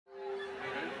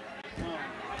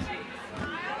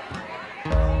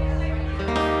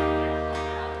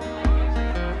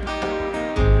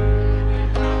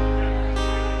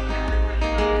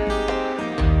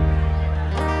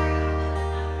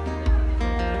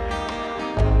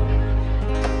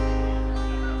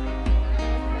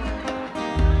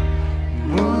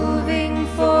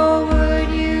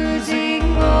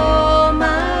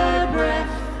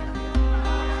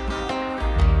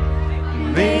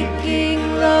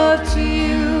love to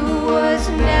you was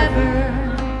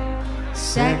never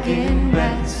second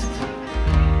best.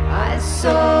 I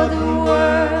saw the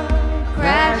world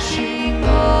crashing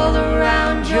all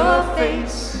around your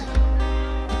face,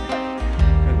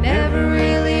 never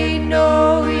really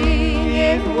knowing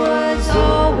it was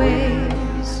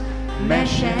always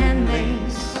mesh and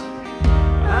lace.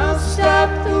 I'll stop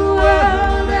the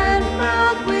world and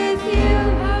melt with you.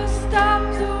 I'll stop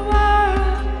the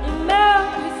world and melt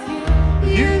with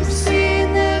you. You've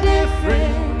seen the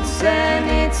difference and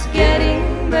it's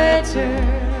getting better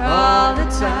all the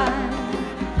time.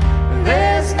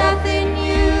 There's nothing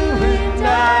you and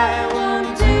I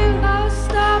won't do. I'll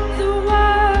stop the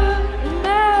world and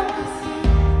melt with you.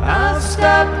 I'll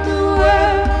stop the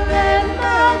world and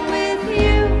melt with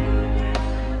you.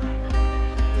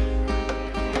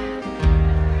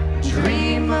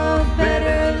 Dream of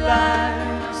better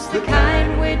lives, the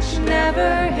kind which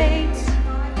never hates.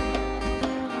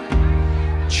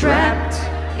 Trapped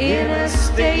in a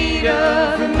state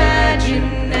of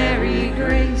imaginary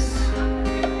grace,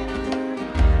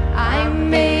 I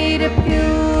made a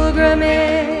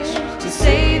pilgrimage to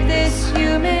save this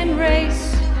human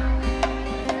race,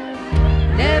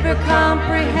 never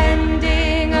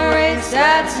comprehending a race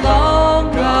that's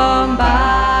long gone by.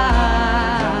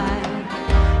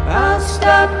 I'll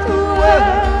stop the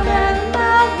world and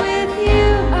melt with you.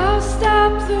 I'll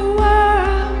stop the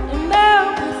world and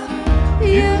melt with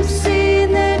you. You've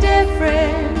seen the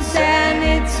difference and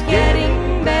it's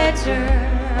getting better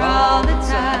all the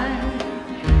time.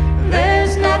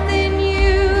 There's nothing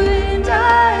you and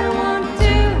I won't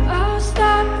do. I'll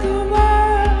stop the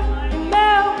world and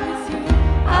melt with you.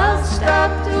 I'll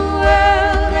stop the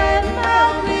world and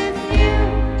melt with you.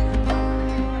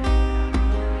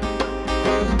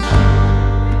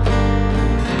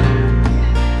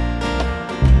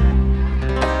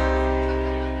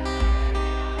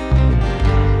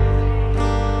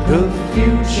 The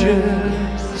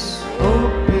future's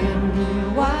open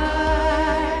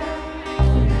wide.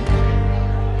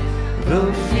 The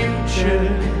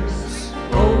future's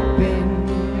open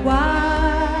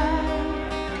wide.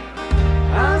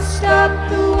 I'll stop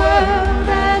the world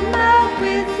and melt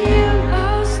with you.